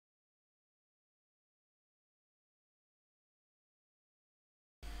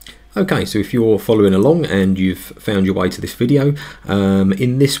Okay, so if you're following along and you've found your way to this video,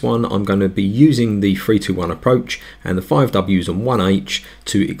 in this one I'm going to be using the 3-2-1 approach and the 5 Ws and 1 H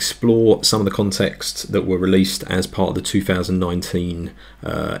to explore some of the contexts that were released as part of the 2019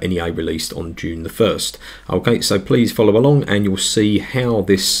 NEA released on June the 1st. Okay, so please follow along and you'll see how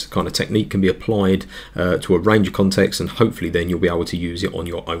this kind of technique can be applied to a range of contexts, and hopefully then you'll be able to use it on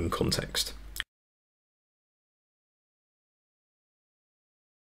your own context.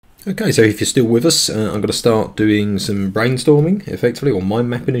 Okay, so if you're still with us, I'm going to start doing some brainstorming, effectively, or mind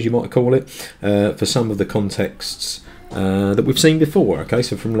mapping as you might call it, for some of the contexts that we've seen before, okay,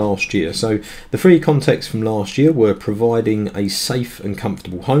 so from last year. So the three contexts from last year were providing a safe and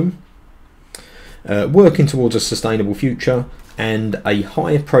comfortable home, working towards a sustainable future, and a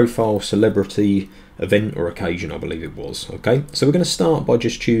high profile celebrity event or occasion, I believe it was. Okay, so we're going to start by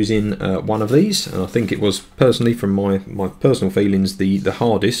just choosing one of these, and I think it was personally, from my personal feelings, the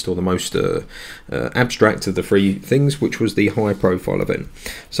hardest or the most abstract of the three things, which was the high profile event.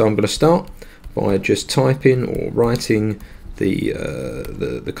 So I'm going to start by just typing or writing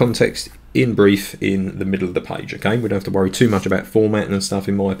the context in brief in the middle of the page. Okay, we don't have to worry too much about formatting and stuff,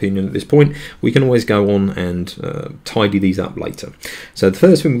 in my opinion, at this point. We can always go on and tidy these up later. So the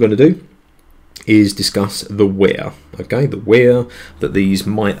first thing we're going to do is discuss the where, okay, the where that these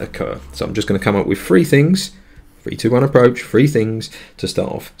might occur. So I'm just going to come up with three things, 3-2-1 approach, three things to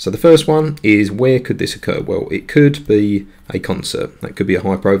start off. So the first one is, where could this occur? Well, it could be a concert. That could be a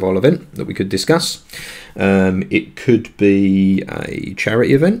high profile event that we could discuss. It could be a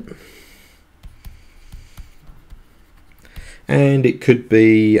charity event. And it could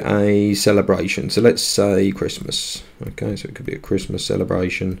be a celebration. So let's say Christmas. Okay, so it could be a Christmas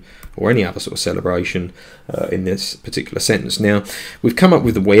celebration or any other sort of celebration in this particular sentence. Now, we've come up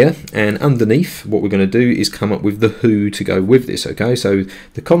with the where, and underneath what we're going to do is come up with the who to go with this. Okay, so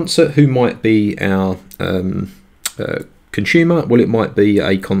the concert, who might be our consumer? Well, it might be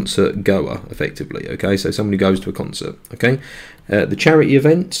a concert goer, effectively. Okay, so someone who goes to a concert. Okay, the charity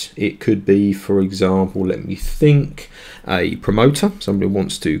event, it could be, for example, let me think, a promoter, somebody who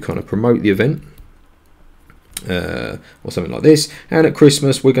wants to kind of promote the event, or something like this. And at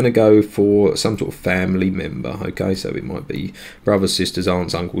Christmas, we're going to go for some sort of family member. Okay, so it might be brothers, sisters,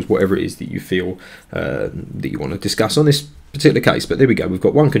 aunts, uncles, whatever it is that you feel that you want to discuss on this particular case. But there we go, we've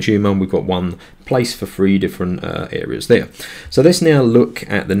got one consumer and we've got one place for three different areas there. So let's now look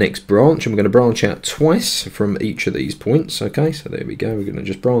at the next branch, and we're going to branch out twice from each of these points. Okay, so there we go, we're going to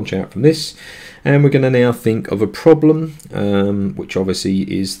just branch out from this, and we're going to now think of a problem, which obviously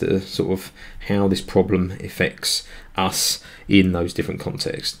is the sort of how this problem affects us in those different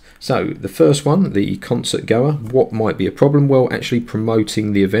contexts. So the first one, the concert goer, what might be a problem? Well, actually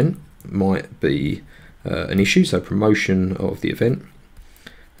promoting the event might be an issue. So promotion of the event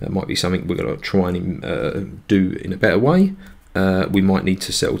might be something we're going to try and do in a better way. We might need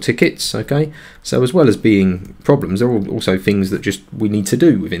to sell tickets. Okay, so as well as being problems, there are also things that just we need to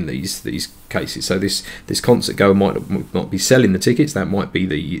do within these cases. So this concert goer might not be selling the tickets, that might be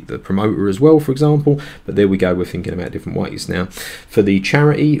the promoter as well, for example. But there we go, we're thinking about different ways. Now for the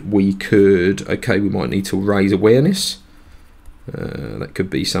charity, we could, okay, we might need to raise awareness. That could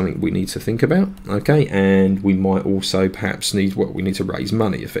be something we need to think about. Okay, and we might also perhaps need, well, we need to raise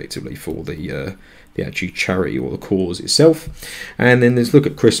money effectively for the actual charity or the cause itself. And then let's look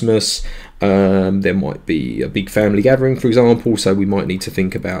at Christmas. There might be a big family gathering, for example, so we might need to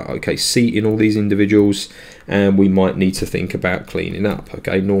think about, okay, seating all these individuals, and we might need to think about cleaning up.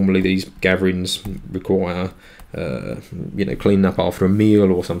 Okay, normally these gatherings require you know, cleaning up after a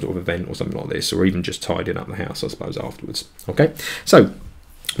meal or some sort of event or something like this, or even just tidying up the house, I suppose, afterwards. Okay, so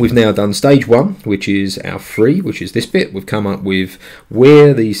we've now done stage one, which is our three, which is this bit. We've come up with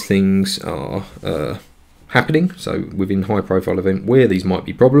where these things are happening, so within high profile event, where these might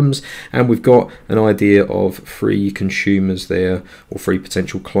be problems, and we've got an idea of three consumers there, or three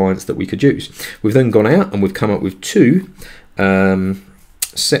potential clients that we could use. We've then gone out and we've come up with two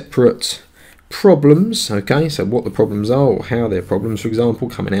separate problems. Okay, so what the problems are, or how they're problems, for example,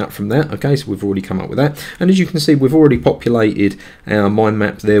 coming out from that. Okay, so we've already come up with that, and as you can see, we've already populated our mind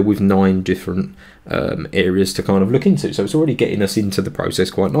map there with 9 different areas to kind of look into. So it's already getting us into the process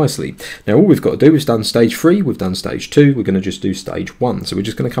quite nicely. Now all we've got to do is done stage 3, we've done stage 2, we're going to just do stage 1. So we're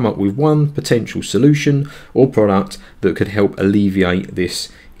just going to come up with one potential solution or product that could help alleviate this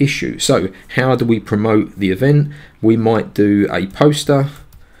issue. So how do we promote the event? We might do a poster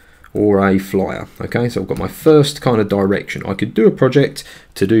or a flyer. Okay, so I've got my first kind of direction. I could do a project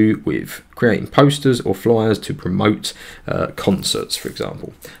to do with creating posters or flyers to promote concerts, for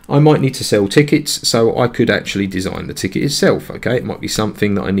example. I might need to sell tickets, so I could actually design the ticket itself. Okay, it might be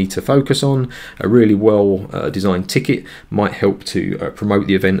something that I need to focus on. A really well designed ticket might help to promote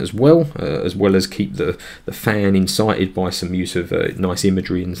the event as well as keep the fan incited by some use of nice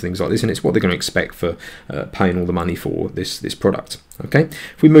imagery and things like this. And it's what they're going to expect for paying all the money for this product. Okay,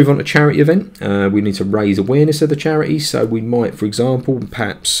 if we move on to charity event, we need to raise awareness of the charity. So we might, for example,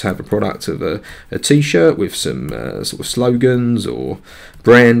 perhaps have a product of a t-shirt with some sort of slogans or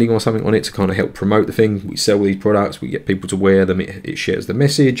branding or something on it to kind of help promote the thing. We sell these products, we get people to wear them, it shares the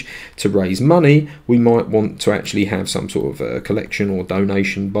message. To raise money, we might want to actually have some sort of a collection or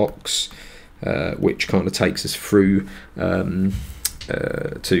donation box, which kind of takes us through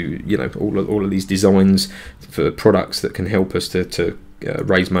to, you know, all of these designs for products that can help us to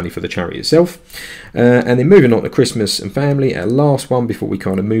raise money for the charity itself. And then moving on to Christmas and family, our last one before we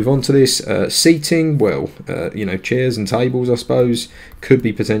kind of move on to this, seating. Well, you know, chairs and tables, I suppose, could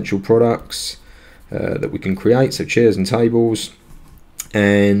be potential products that we can create. So chairs and tables.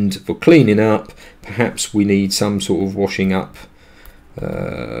 And for cleaning up, perhaps we need some sort of washing up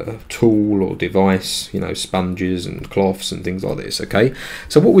tool or device, you know, sponges and cloths and things like this. Okay,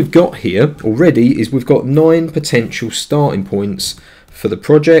 so what we've got here already is we've got 9 potential starting points for the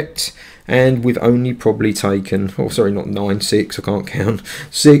project, and we've only probably taken, oh sorry, not 9, 6, I can't count,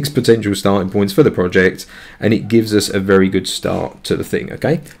 6 potential starting points for the project, and it gives us a very good start to the thing.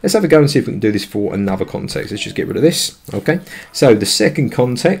 Okay, let's have a go and see if we can do this for another context. Let's just get rid of this. Okay, so the second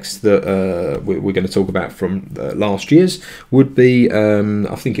context that we're going to talk about from last year's would be,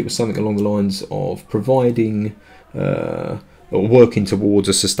 I think it was something along the lines of providing or working towards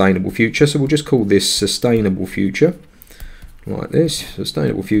a sustainable future. So we'll just call this sustainable future. Like this,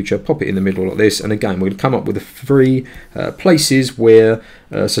 sustainable future, pop it in the middle like this, and again we're going to come up with 3 places where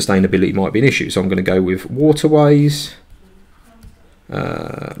sustainability might be an issue. So I'm going to go with waterways,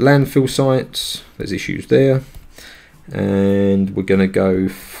 landfill sites, there's issues there, and we're going to go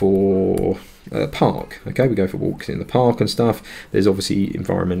for park. Okay, we go for walks in the park and stuff. There's obviously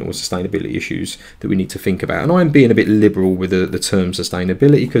environmental and sustainability issues that we need to think about, and I'm being a bit liberal with the term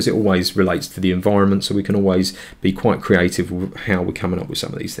sustainability because it always relates to the environment, so we can always be quite creative with how we're coming up with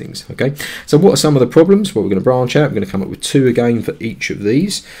some of these things. Okay, so what are some of the problems? Well, we're going to branch out, we're going to come up with 2 again for each of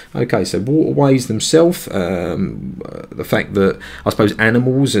these. Okay, so waterways themselves, the fact that I suppose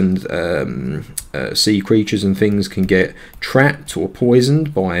animals and sea creatures and things can get trapped or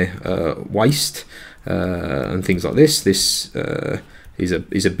poisoned by waste and things like this. This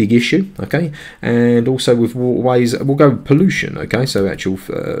is a big issue. Okay, and also with waterways, we'll go with pollution. Okay, so actual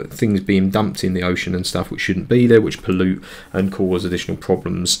things being dumped in the ocean and stuff which shouldn't be there, which pollute and cause additional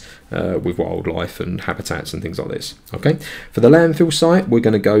problems with wildlife and habitats and things like this. Okay, for the landfill site, we're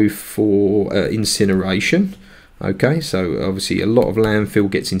going to go for incineration. Okay, so obviously a lot of landfill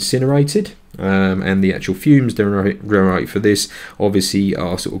gets incinerated, and the actual fumes generate for this obviously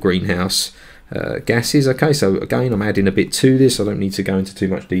are sort of greenhouse gases. Okay, so again I'm adding a bit to this. I don't need to go into too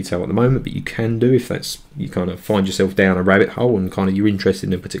much detail at the moment, but you can do if that's, you kind of find yourself down a rabbit hole and kind of you're interested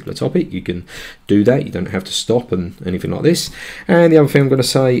in a particular topic, you can do that. You don't have to stop and anything like this. And the other thing I'm going to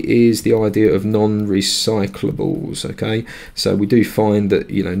say is the idea of non-recyclables. Okay, so we do find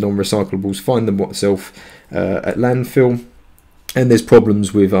that, you know, non-recyclables, find them itself at landfill, and there's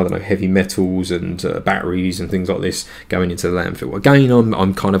problems with, I don't know, heavy metals and batteries and things like this going into the landfill. Again,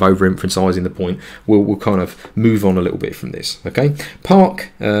 I'm kind of overemphasizing the point. We'll kind of move on a little bit from this. Okay,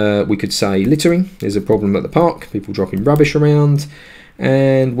 park, we could say littering. There's a problem at the park, people dropping rubbish around.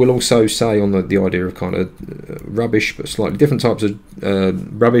 And we'll also say on the idea of kind of rubbish, but slightly different types of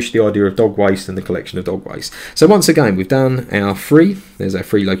rubbish, the idea of dog waste and the collection of dog waste. So once again, we've done our 3. There's our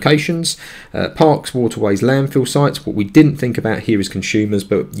 3 locations: parks, waterways, landfill sites. What we didn't think about here is consumers,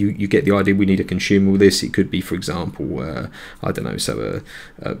 but you get the idea. We need a consumer with this. It could be, for example, I don't know, so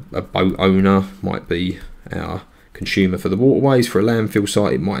a boat owner might be our consumer for the waterways. For a landfill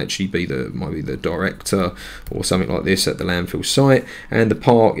site, it might actually be the director or something like this at the landfill site, and the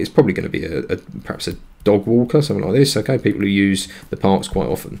park is probably going to be perhaps a dog walker, something like this. Okay, people who use the parks quite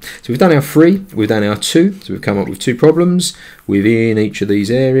often. So we've done our 3, we've done our 2, so we've come up with 2 problems within each of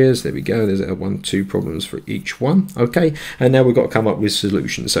these areas. There we go, there's our 1, 2 problems for each one. Okay, and now we've got to come up with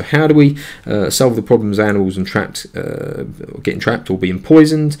solutions. So how do we solve the problems of animals and getting trapped or being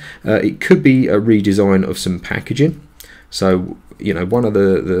poisoned? It could be a redesign of some packaging. So you know, one of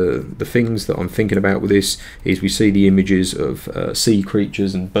the things that I'm thinking about with this is we see the images of sea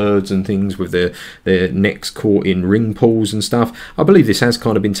creatures and birds and things with their necks caught in ring pools and stuff. I believe this has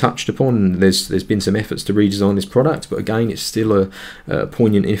kind of been touched upon. There's been some efforts to redesign this product, but again, it's still a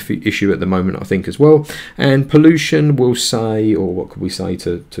poignant issue at the moment, I think, as well. And pollution, we'll say, or what could we say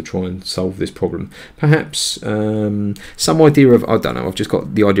to try and solve this problem? Perhaps some idea of, I don't know, I've just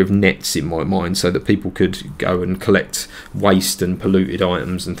got the idea of nets in my mind so that people could go and collect waste and polluted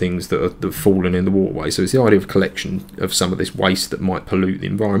items and things that have fallen in the waterway. So it's the idea of collection of some of this waste that might pollute the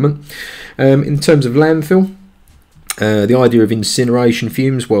environment. In terms of landfill, the idea of incineration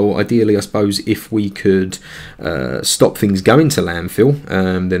fumes, well, ideally, I suppose, if we could stop things going to landfill,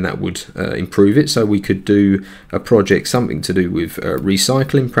 then that would improve it. So we could do a project, something to do with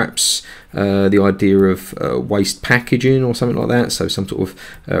recycling, perhaps the idea of waste packaging or something like that. So some sort of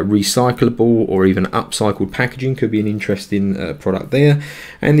recyclable or even upcycled packaging could be an interesting product there.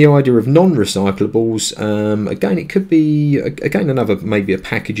 And the idea of non-recyclables, again, it could be, again, another maybe a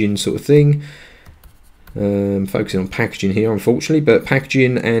packaging sort of thing. Focusing on packaging here, unfortunately, but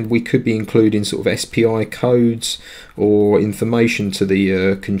packaging, and we could be including sort of SPI codes or information to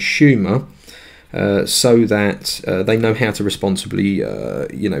the consumer so that they know how to responsibly,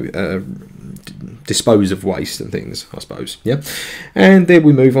 dispose of waste and things, I suppose. Yeah. And then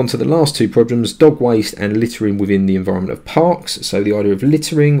we move on to the last two problems: dog waste and littering within the environment of parks. So the idea of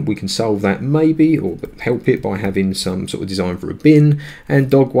littering, we can solve that maybe, or help it by having some sort of design for a bin. And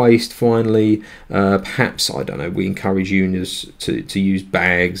dog waste, finally, perhaps, I don't know, we encourage users to use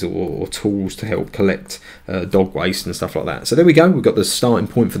bags or tools to help collect dog waste and stuff like that. So there we go, we've got the starting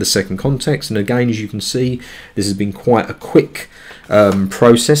point for the second context. And again, as you can see, this has been quite a quick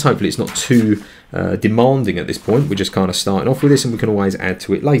process. Hopefully it's not too demanding at this point. We're just kind of starting off with this, and we can always add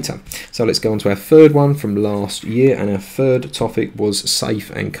to it later. So let's go on to our third one from last year, and our third topic was safe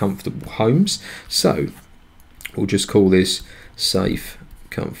and comfortable homes. So we'll just call this safe,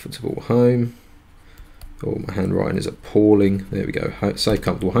 comfortable home. Oh, my handwriting is appalling. There we go. Safe,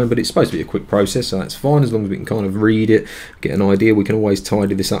 comfortable home. But it's supposed to be a quick process, so that's fine as long as we can kind of read it, get an idea. We can always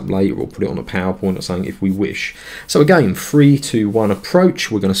tidy this up later or put it on a PowerPoint or something if we wish. So again, 3, 2, 1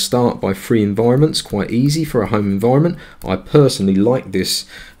 approach. We're going to start by 3 environments. Quite easy for a home environment. I personally like this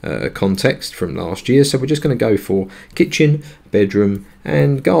context from last year, so we're just going to go for kitchen, bedroom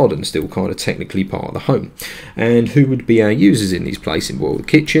and garden, still kind of technically part of the home. And who would be our users in these places? Well, the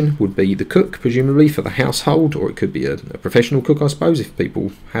kitchen would be the cook, presumably, for the household, or it could be a professional cook, I suppose, if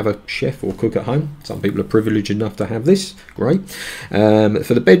people have a chef or cook at home. Some people are privileged enough to have this. Great.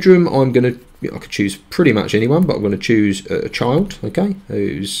 For the bedroom, I could choose pretty much anyone, but I'm going to choose a child, okay,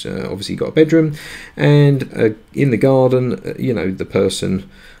 who's obviously got a bedroom. And in the garden, you know, the person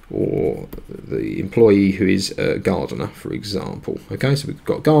or the employee who is a gardener, for example. Okay, so we've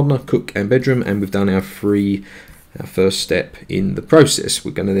got gardener, cook and bedroom, and we've done our first step in the process.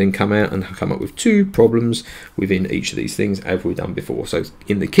 We're going to then come out and come up with 2 problems within each of these things, as we've done before. So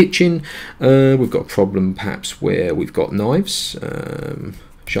in the kitchen, we've got a problem perhaps where we've got knives,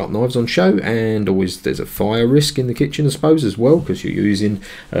 sharp knives on show, and always there's a fire risk in the kitchen, I suppose, as well, because you're using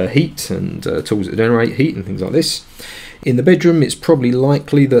heat and tools that generate heat and things like this. In the bedroom, it's probably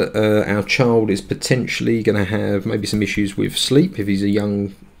likely that our child is potentially going to have maybe some issues with sleep if he's a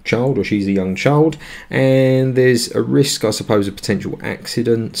young child or she's a young child, and there's a risk, I suppose, of potential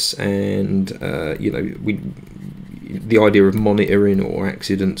accidents, and you know, the idea of monitoring or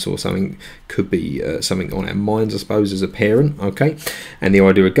accidents or something could be something on our minds, I suppose, as a parent. Okay, and the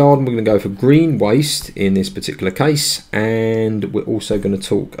idea of garden, we're going to go for green waste in this particular case, and we're also going to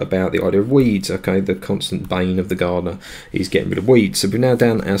talk about the idea of weeds. Okay, the constant bane of the gardener is getting rid of weeds. So we're now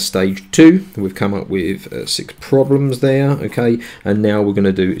down our stage 2. We've come up with 6 problems there. Okay, and now we're going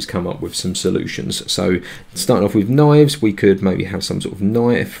to do is come up with some solutions. So starting off with knives, we could maybe have some sort of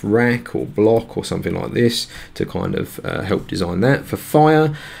knife rack or block or something like this to kind of help design that. For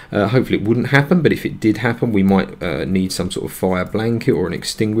fire, hopefully it wouldn't happen, but if it did happen, we might need some sort of fire blanket or an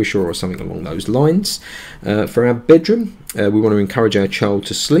extinguisher or something along those lines. For our bedroom, we want to encourage our child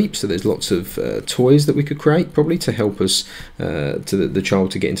to sleep, so there's lots of toys that we could create probably to help us to the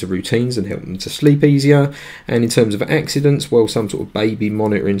child to get into routines and help them to sleep easier. And in terms of accidents, well, some sort of baby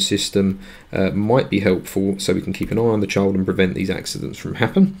monitoring system might be helpful, so we can keep an eye on the child and prevent these accidents from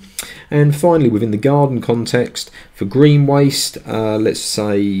happening. And finally, within the garden context, for green waste, let's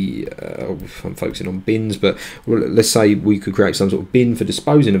say I'm focusing on bins, but let's say we could create some sort of bin for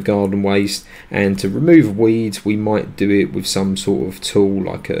disposing of garden waste, and to remove weeds we might do it with some sort of tool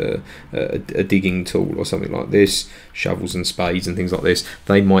like a digging tool or something like this. Shovels and spades and things like this,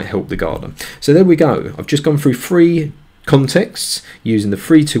 they might help the garden. So there we go. I've just gone through 3 contexts using the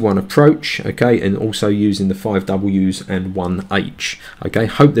 3-2-1 approach, okay, and also using the 5 W's and 1 H. Okay,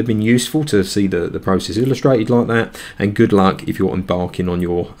 hope they've been useful to see the process illustrated like that, and good luck if you're embarking on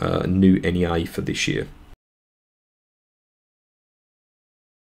your new NEA for this year.